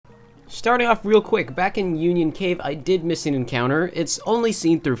Starting off real quick, back in Union Cave, I did miss an encounter. It's only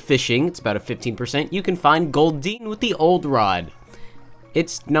seen through fishing. It's about a 15%. You can find Goldeen with the Old Rod.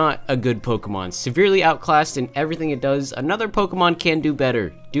 It's not a good Pokemon. Severely outclassed in everything it does. Another Pokemon can do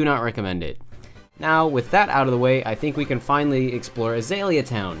better. Do not recommend it. Now, with that out of the way, I think we can finally explore Azalea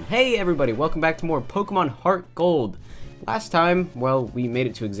Town. Hey everybody, welcome back to more Pokemon HeartGold. Last time, well, we made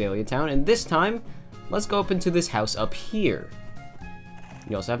it to Azalea Town, and this time, let's go up into this house up here.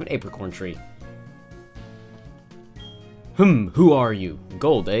 You also have an apricorn tree. Who are you?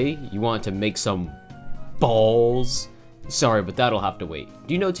 Gold, eh? You want to make some balls? Sorry, but that'll have to wait.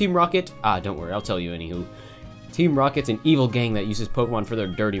 Do you know Team Rocket? Ah, don't worry, I'll tell you anywho. Team Rocket's an evil gang that uses Pokemon for their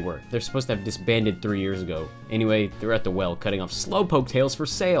dirty work. They're supposed to have disbanded 3 years ago. Anyway, they're at the well, cutting off Slowpoke tails for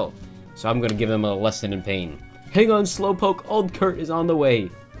sale. So I'm gonna give them a lesson in pain. Hang on, Slowpoke, old Kurt is on the way.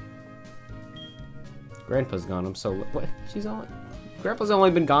 Grandpa's gone, I'm so... What? She's on... Grandpa's only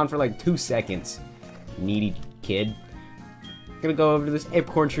been gone for like 2 seconds. Needy kid. Gonna go over to this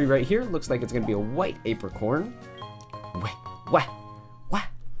apricorn tree right here. Looks like it's gonna be a white apricorn. What?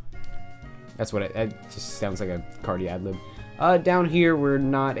 That's what it just sounds like a cardi ad lib. Down here, we're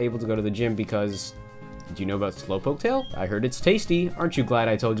not able to go to the gym because... Did you know about Slowpoke tail? I heard it's tasty. Aren't you glad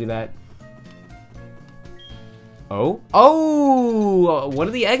I told you that? Oh? Oh! One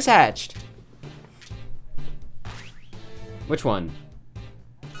of the eggs hatched. Which one?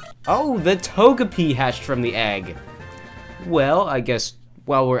 Oh, the Togepi hatched from the egg. Well, I guess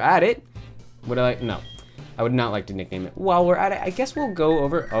while we're at it, no, I would not like to nickname it. While we're at it, I guess we'll go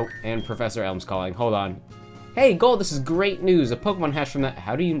over. Oh, and Professor Elm's calling. Hold on. Hey, Gold, this is great news. A Pokemon hatched from that.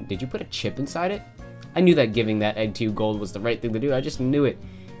 Did you put a chip inside it? I knew that giving that egg to you, Gold, was the right thing to do. I just knew it.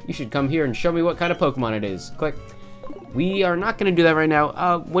 You should come here and show me what kind of Pokemon it is. Click. We are not going to do that right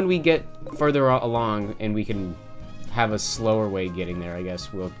now. When we get further along and we can have a slower way getting there, I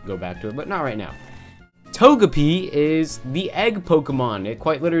guess we'll go back to it, but not right now. Togepi is the egg Pokemon. It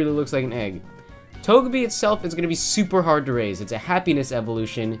quite literally looks like an egg. Togepi itself is going to be super hard to raise. It's a happiness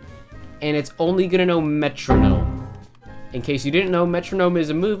evolution, and it's only going to know Metronome. In case you didn't know, Metronome is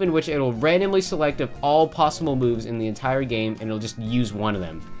a move in which it'll randomly select of all possible moves in the entire game, and it'll just use one of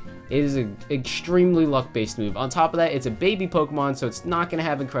them. It is an extremely luck-based move. On top of that, it's a baby Pokemon, so it's not going to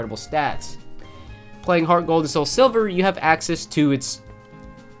have incredible stats. Playing HeartGold and Soulsilver, you have access to its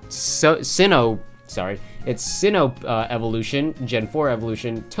Sinnoh evolution, Gen 4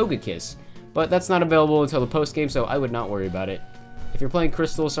 evolution, Togekiss. But that's not available until the post-game, so I would not worry about it. If you're playing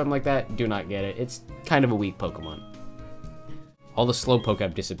Crystal or something like that, do not get it. It's kind of a weak Pokemon. All the Slowpoke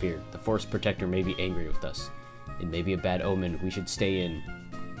have disappeared. The Forest Protector may be angry with us. It may be a bad omen. We should stay in.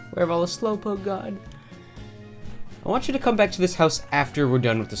 Where have all the Slowpoke gone? I want you to come back to this house after we're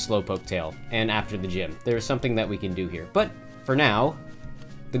done with the Slowpoke tail, and after the gym. There's something that we can do here. But, for now,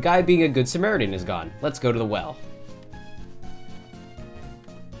 the guy being a good Samaritan is gone. Let's go to the well.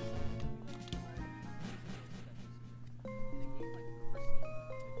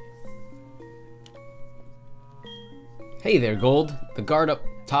 Hey there, Gold. The guard up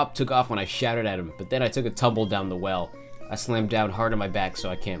top took off when I shouted at him, but then I took a tumble down the well. I slammed down hard on my back so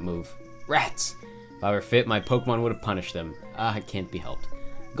I can't move. Rats! If I were fit, my Pokemon would have punished them. Ah, it can't be helped.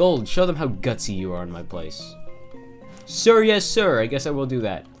 Gold, show them how gutsy you are in my place. Sir, yes, sir. I guess I will do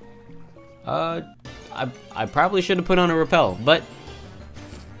that. I probably should have put on a repel, but...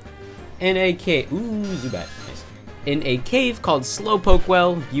 In a cave... Ooh, Zubat. Nice. In a cave called Slowpoke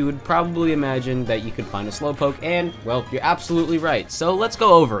Well, you would probably imagine that you could find a Slowpoke, and, well, you're absolutely right. So let's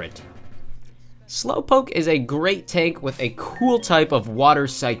go over it. Slowpoke is a great tank with a cool type of Water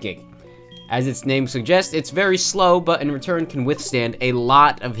Psychic. As its name suggests, it's very slow, but in return can withstand a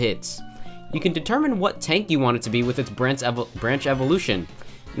lot of hits. You can determine what tank you want it to be with its branch evolution.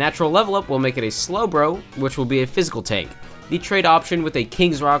 Natural level up will make it a Slowbro, which will be a physical tank. The trade option with a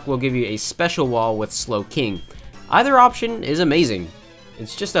King's Rock will give you a special wall with Slow King. Either option is amazing.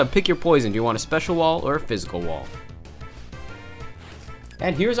 It's just a pick your poison. Do you want a special wall or a physical wall?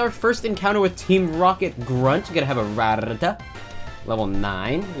 And here's our first encounter with Team Rocket Grunt. You're gonna have a Rattata. Level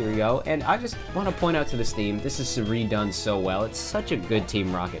 9, here we go, and I just want to point out to this theme, this is redone so well. It's such a good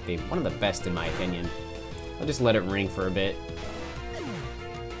Team Rocket theme, one of the best in my opinion. I'll just let it ring for a bit.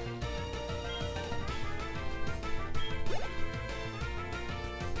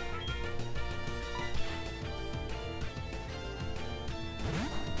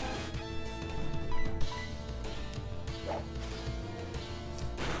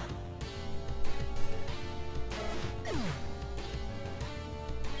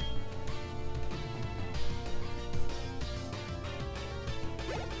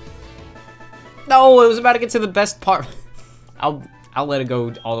 No, it was about to get to the best part. I'll let it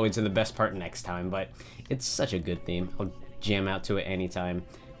go all the way to the best part next time, but it's such a good theme. I'll jam out to it anytime.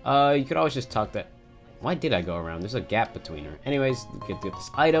 You could always just talk that... Why did I go around? There's a gap between her. Anyways, get this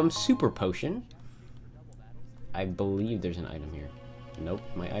item. Super Potion. I believe there's an item here. Nope,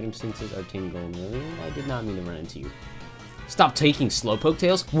 my item senses are tingling. I did not mean to run into you. Stop taking Slowpoke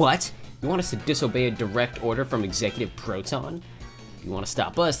Tails? What? You want us to disobey a direct order from Executive Proton? If you want to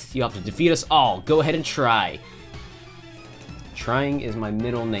stop us, you have to defeat us all. Go ahead and try. Trying is my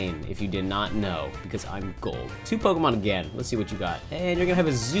middle name, if you did not know, because I'm gold. 2 Pokemon again. Let's see what you got. And you're going to have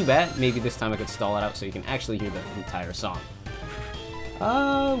a Zubat. Maybe this time I could stall it out so you can actually hear the entire song.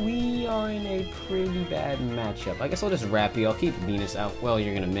 We are in a pretty bad matchup. I guess I'll just wrap you. I'll keep Venus out. Well,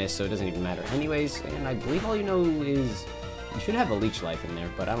 you're going to miss, so it doesn't even matter anyways. And I believe all you know is you should have a Leech Life in there,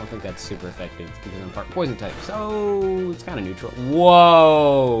 but I don't think that's super effective because I'm part Poison type. So it's kind of neutral.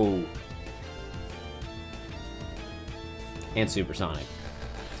 Whoa! And Supersonic.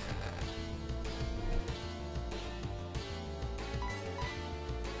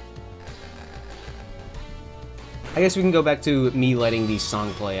 I guess we can go back to me letting the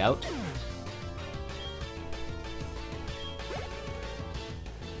song play out.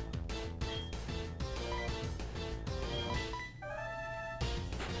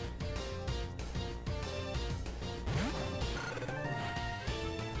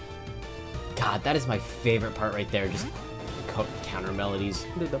 God, that is my favorite part right there. Just counter melodies.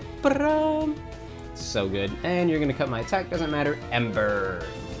 So good. And you're gonna cut my attack, doesn't matter. Ember.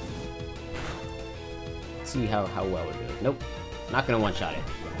 Let's see how well we're doing. Nope. Not gonna one-shot it.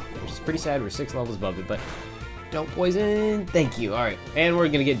 Which is pretty sad, we're 6 levels above it, but don't poison. Thank you. Alright. And we're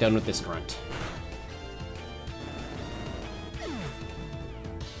gonna get done with this grunt.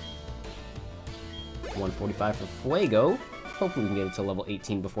 $145 for Fuego. Hopefully we can get it to level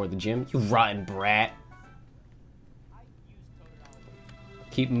 18 before the gym. You rotten brat.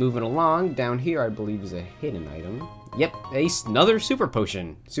 Keep moving along. Down here, I believe, is a hidden item. Yep, another Super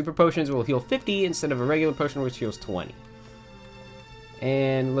Potion. Super Potions will heal 50 instead of a regular potion, which heals 20.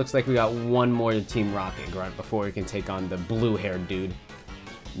 And looks like we got one more to Team Rocket grunt before we can take on the blue-haired dude.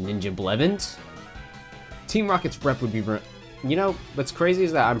 Ninja Blevins? Team Rocket's rep would be... You know, what's crazy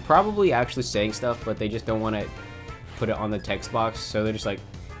is that I'm probably actually saying stuff, but they just don't want to put it on the text box, so they're just like,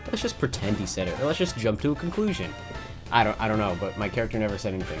 let's just pretend he said it, or let's just jump to a conclusion. I don't know, but my character never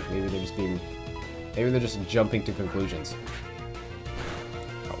said anything. Maybe they're just jumping to conclusions.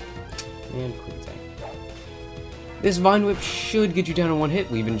 Oh, and quick attack. This Vine Whip should get you down in one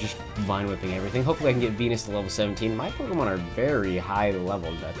hit. We've been just Vine Whipping everything. Hopefully I can get Venus to level 17. My Pokemon are very high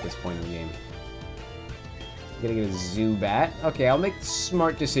leveled at this point in the game. I'm gonna get a Zubat. Okay, I'll make the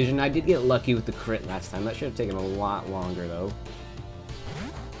smart decision. I did get lucky with the crit last time. That should have taken a lot longer, though.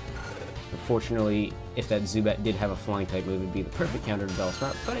 Unfortunately, if that Zubat did have a flying type move, it would be the perfect counter to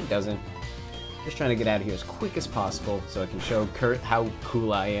Bellsprout, but it doesn't. Just trying to get out of here as quick as possible so I can show Kurt how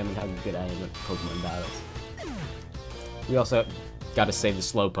cool I am and how good I am at Pokemon battles. We also got to save the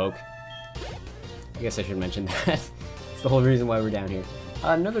Slowpoke. I guess I should mention that. It's the whole reason why we're down here.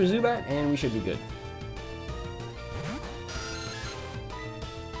 Another Zubat, and we should be good.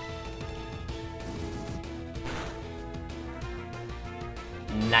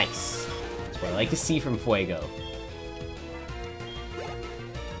 Nice. That's what I like to see from Fuego.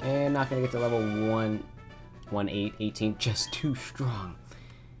 And not gonna get to level 18, just too strong.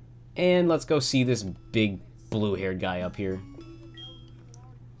 And let's go see this big blue-haired guy up here.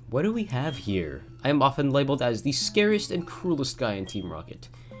 What do we have here? I am often labeled as the scariest and cruelest guy in Team Rocket.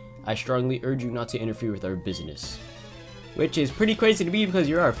 I strongly urge you not to interfere with our business. Which is pretty crazy to me because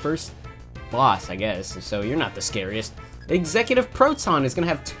you're our first boss, I guess, so you're not the scariest. Executive Proton is going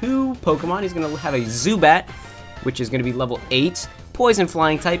to have 2 Pokemon. He's going to have a Zubat, which is going to be level 8, Poison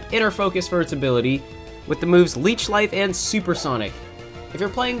Flying type, Inner Focus for its ability, with the moves Leech Life and Supersonic. If you're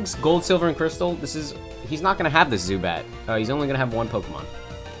playing Gold, Silver, and Crystal, he's not going to have this Zubat. He's only going to have 1 Pokemon.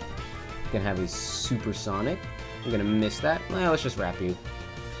 He's going to have his Supersonic. I'm going to miss that. Well, let's just wrap you.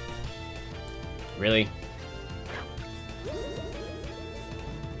 Really?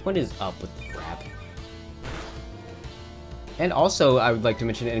 What is up with the wrap? And also, I would like to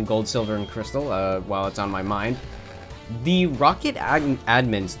mention in Gold, Silver, and Crystal, while it's on my mind, the Rocket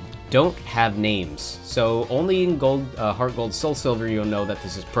admins don't have names. So only in Gold, HeartGold, Soulsilver, you'll know that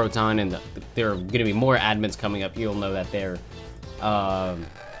this is Proton, and there are going to be more admins coming up. You'll know that they're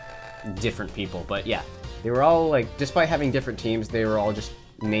different people. But yeah, they were all, like, despite having different teams, they were all just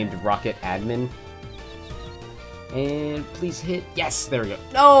named Rocket Admin. And please hit. Yes, there we go.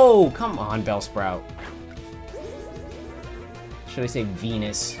 No! Come on, Bellsprout. Should I say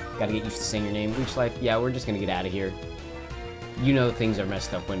Venus? Gotta get used to saying your name. Leech Life. Yeah, we're just gonna get out of here. you know things are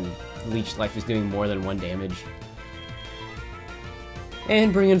messed up when Leech Life is doing more than 1 damage.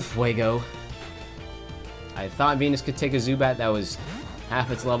 And bring in Fuego. I thought Venus could take a Zubat that was half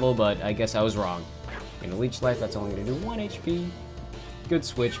its level, but I guess I was wrong. In a Leech Life, that's only going to do 1 HP. Good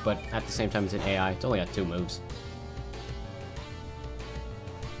switch, but at the same time it's an AI. It's only got 2 moves.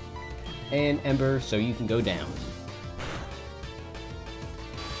 And Ember, so you can go down.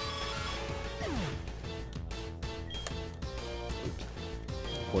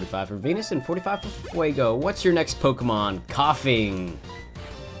 $45 for Venus and $45 for Fuego. What's your next Pokemon? Coughing.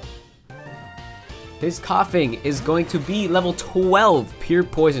 His Coughing is going to be level 12, pure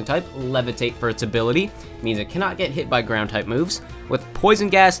poison type, levitate for its ability. Means it cannot get hit by ground type moves, with Poison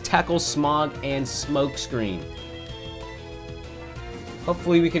Gas, Tackle, Smog, and Smoke Screen.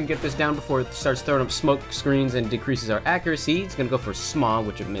 Hopefully we can get this down before it starts throwing up smoke screens and decreases our accuracy. It's going to go for Smog,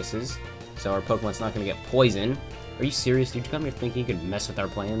 which it misses. So our Pokemon's not going to get Poison. Are you serious? Did you come here thinking you could mess with our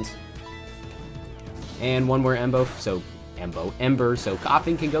plans? And one more Ember, so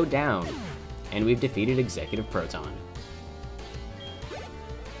Coughing can go down. And we've defeated Executive Proton.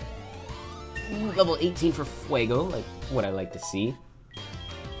 Ooh, level 18 for Fuego, like what I like to see.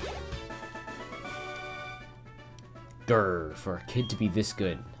 Grr, for a kid to be this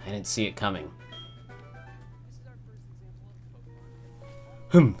good. I didn't see it coming.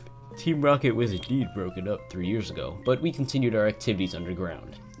 Team Rocket was indeed broken up 3 years ago, but we continued our activities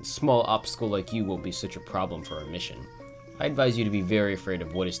underground. A small obstacle like you won't be such a problem for our mission. I advise you to be very afraid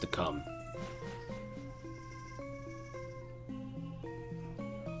of what is to come.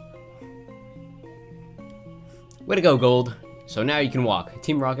 Way to go, Gold. So now you can walk.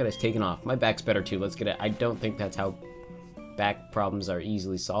 Team Rocket has taken off. My back's better too. Let's get it. I don't think that's how back problems are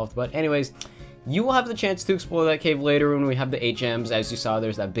easily solved. But anyways, you will have the chance to explore that cave later when we have the HMs. As you saw,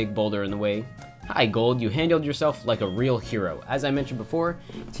 there's that big boulder in the way. Hi, Gold. You handled yourself like a real hero. As I mentioned before,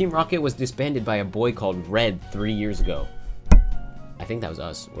 Team Rocket was disbanded by a boy called Red 3 years ago. I think that was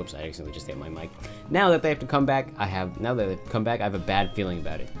us. Whoops, I accidentally just hit my mic. Now that they have to come back, I have a bad feeling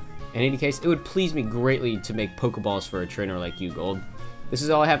about it. In any case, it would please me greatly to make Pokeballs for a trainer like you, Gold. This is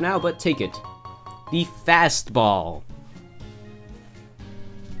all I have now, but take it. The Fastball.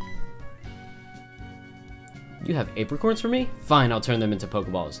 You have apricorns for me? Fine, I'll turn them into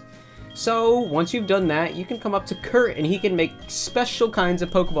Pokeballs. So, once you've done that, you can come up to Kurt and he can make special kinds of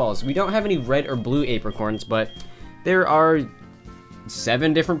Pokeballs. We don't have any red or blue apricorns, but there are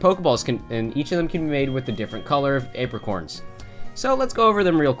 7 different Pokeballs, and each of them can be made with a different color of apricorns. So let's go over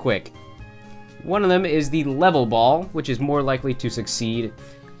them real quick. One of them is the Level Ball, which is more likely to succeed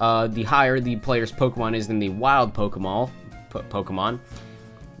the higher the player's Pokemon is than the wild Pokemon.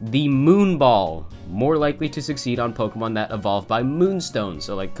 The Moon Ball, more likely to succeed on Pokemon that evolve by Moonstone,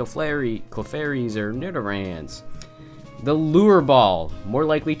 so like Clefairies or Nidorans. The Lure Ball, more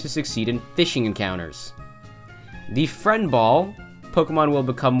likely to succeed in fishing encounters. The Friend Ball, Pokemon will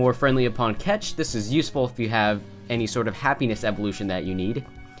become more friendly upon catch. This is useful if you have any sort of happiness evolution that you need.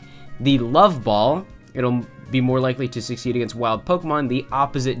 The Love Ball, it'll be more likely to succeed against wild Pokemon, the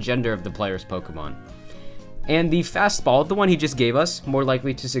opposite gender of the player's Pokemon. And the Fastball, the one he just gave us, more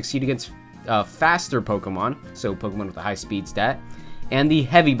likely to succeed against faster Pokemon, so Pokemon with a high speed stat. And the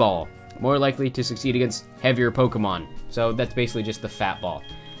Heavy Ball, more likely to succeed against heavier Pokemon. So that's basically just the Fat Ball.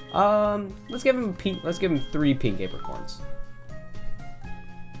 Let's give him 3 pink apricorns.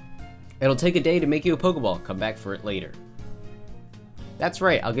 It'll take a day to make you a Pokeball. Come back for it later. That's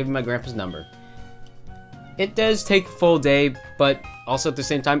right, I'll give you my grandpa's number. It does take a full day, but also at the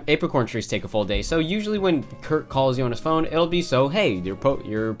same time, apricorn trees take a full day. So usually when Kurt calls you on his phone, it'll be so, hey, your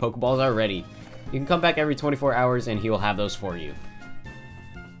Pokeballs are ready. You can come back every 24 hours and he will have those for you.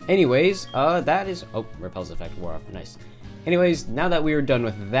 Anyways, that is... Oh, repels effect wore off. Nice. Anyways, now that we are done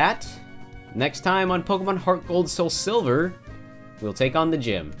with that, next time on Pokemon HeartGold Soulsilver, we'll take on the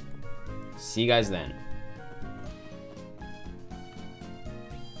gym. See you guys then.